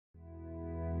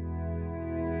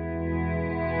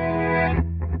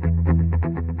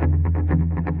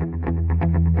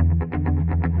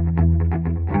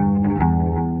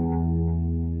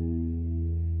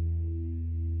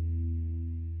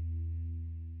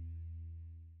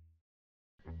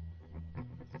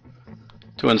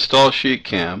To install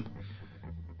SheetCAM,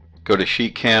 go to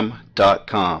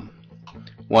SheetCAM.com.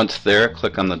 Once there,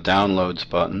 click on the Downloads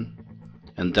button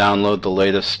and download the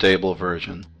latest stable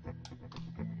version.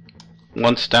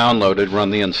 Once downloaded, run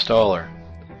the installer.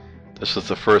 This is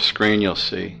the first screen you'll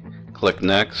see. Click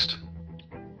Next.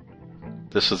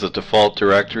 This is the default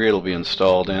directory it'll be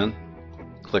installed in.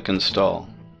 Click Install.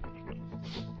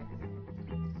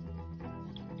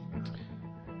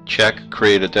 Check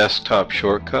Create a Desktop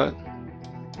Shortcut.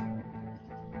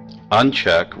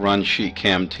 Uncheck Run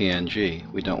SheetCAM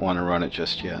TNG. We don't want to run it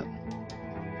just yet.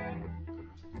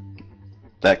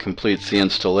 That completes the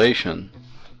installation.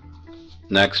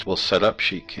 Next, we'll set up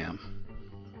SheetCAM.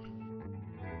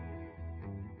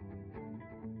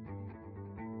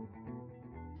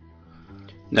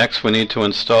 Next, we need to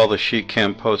install the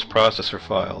SheetCAM post-processor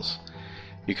files.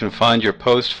 You can find your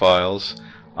post files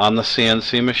on the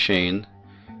CNC machine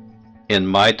in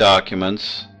My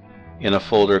Documents in a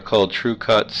folder called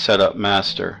TrueCut Setup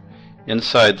Master.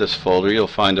 Inside this folder, you'll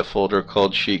find a folder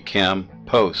called SheetCAM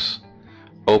Posts.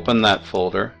 Open that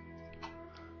folder,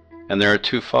 and there are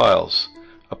two files: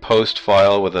 a post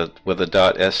file with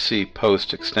a .sc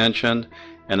post extension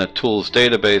and a tools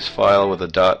database file with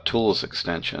a .tools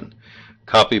extension.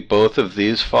 Copy both of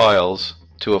these files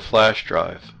to a flash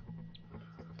drive.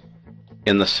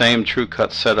 In the same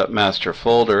TrueCut Setup Master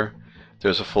folder,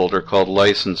 there's a folder called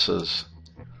Licenses.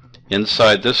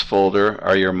 Inside this folder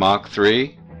are your Mach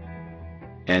 3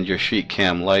 and your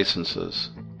SheetCAM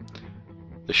licenses.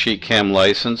 The SheetCAM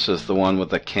license is the one with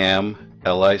the CAM,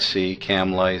 LIC,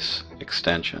 CAMLICE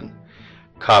extension.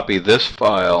 Copy this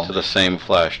file to the same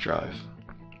flash drive.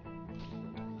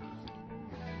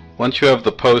 Once you have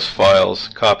the post files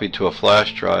copied to a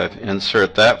flash drive,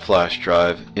 insert that flash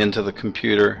drive into the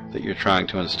computer that you're trying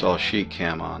to install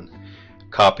SheetCAM on.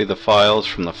 Copy the files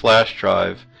from the flash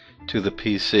drive to the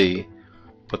PC,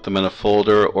 put them in a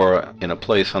folder or in a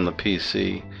place on the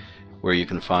PC where you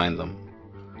can find them.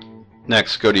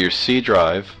 Next, go to your C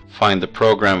drive, find the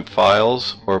Program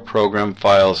Files or Program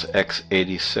Files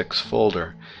x86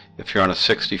 folder. If you're on a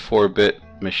 64-bit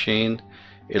machine,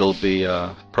 it'll be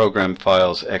Program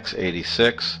Files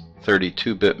x86.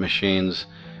 32-bit machines,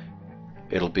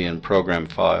 it'll be in Program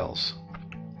Files.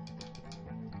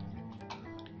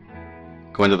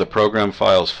 Go into the Program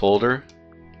Files folder,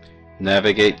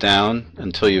 navigate down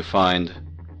until you find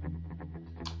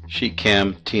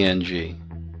SheetCAM TNG.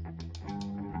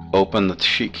 Open the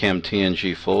SheetCAM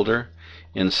TNG folder.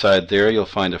 Inside there you'll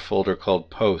find a folder called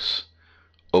Posts.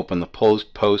 Open the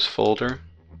Posts folder.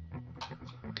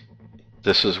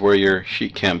 This is where your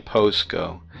SheetCAM posts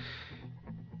go.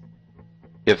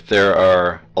 If there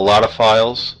are a lot of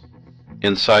files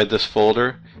inside this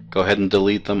folder, go ahead and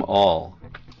delete them all.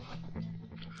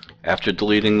 After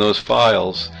deleting those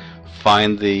files,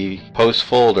 find the post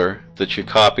folder that you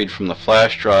copied from the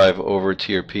flash drive over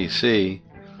to your PC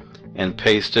and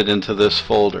paste it into this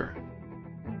folder.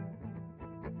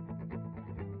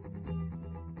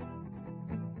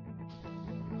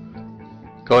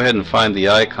 Go ahead and find the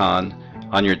icon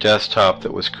on your desktop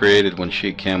that was created when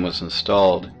SheetCAM was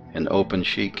installed and open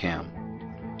SheetCAM.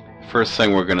 First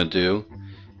thing we're going to do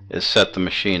is set the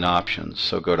machine options.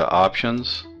 So go to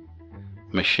Options,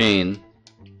 Machine,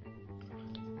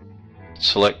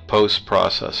 select Post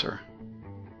Processor.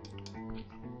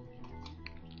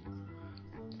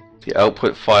 The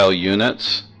output file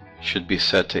units should be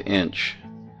set to inch.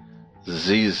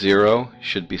 Z0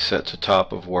 should be set to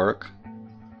top of work.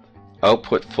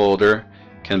 Output folder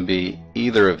can be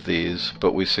either of these,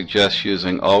 but we suggest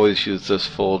always use this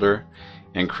folder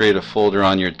and create a folder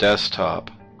on your desktop.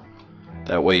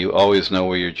 That way you always know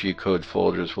where your G-code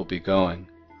folders will be going.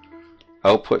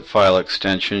 Output file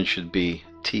extension should be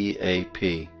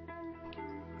TAP.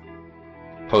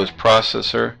 Post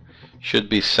processor should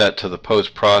be set to the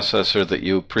post processor that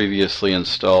you previously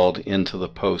installed into the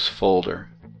post folder.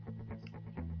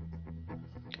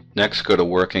 Next, go to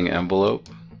Working Envelope.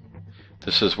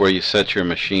 This is where you set your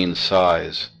machine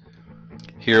size.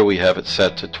 Here we have it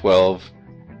set to 12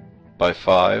 by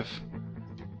 5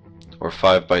 or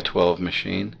 5 by 12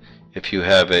 machine. If you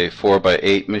have a 4 by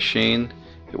 8 machine,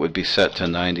 it would be set to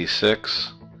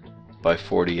 96 by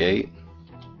 48.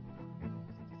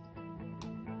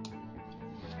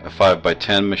 A 5 by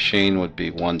 10 machine would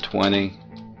be 120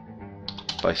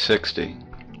 by 60.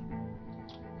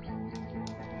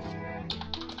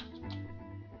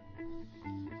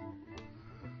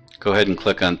 Go ahead and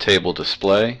click on Table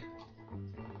Display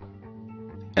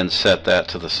and set that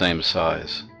to the same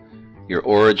size. Your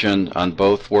origin on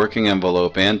both Working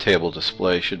Envelope and Table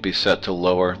Display should be set to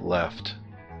lower left.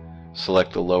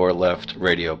 Select the lower left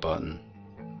radio button.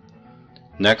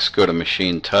 Next, go to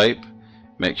Machine Type.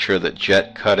 Make sure that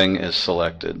Jet Cutting is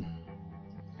selected.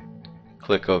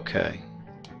 Click OK.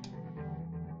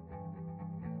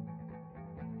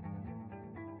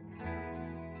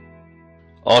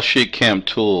 All SheetCAM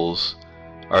tools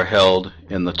are held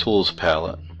in the Tools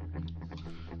palette.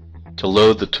 To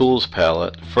load the Tools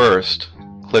palette, first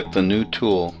click the New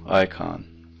Tool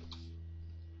icon.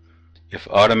 If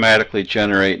Automatically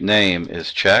Generate Name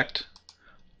is checked,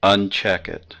 uncheck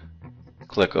it.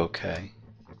 Click OK.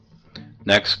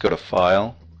 Next, go to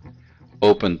File,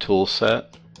 Open Toolset.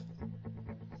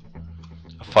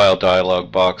 A file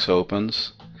dialog box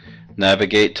opens.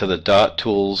 Navigate to the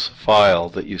 .tools file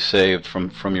that you saved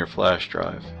from your flash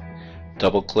drive.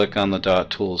 Double-click on the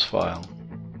 .tools file.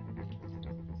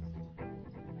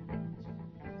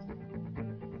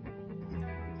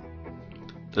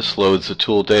 This loads the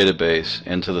tool database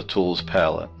into the Tools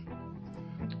palette.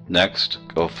 Next,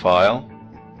 go File,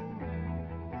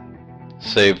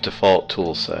 Save Default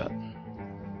Toolset.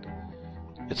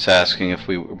 It's asking if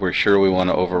we're sure we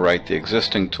want to overwrite the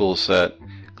existing toolset.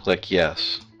 Click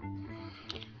Yes.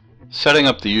 Setting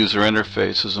up the user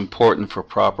interface is important for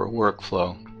proper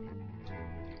workflow.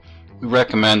 We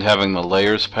recommend having the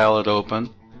Layers palette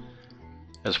open,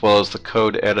 as well as the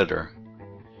Code Editor.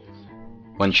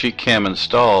 When SheetCAM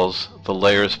installs, the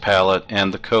Layers palette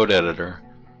and the Code Editor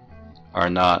are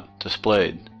not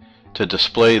displayed. To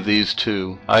display these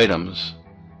two items,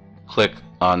 click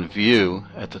on View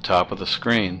at the top of the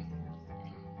screen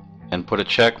and put a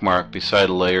check mark beside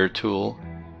Layer Tool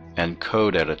and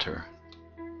Code Editor.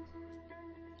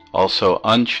 Also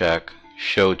uncheck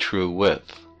Show True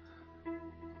Width.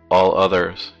 All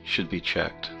others should be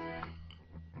checked.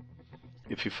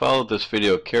 If you followed this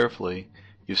video carefully,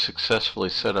 you've successfully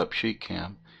set up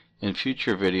SheetCAM. In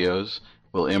future videos,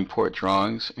 we'll import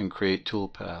drawings and create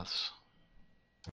toolpaths.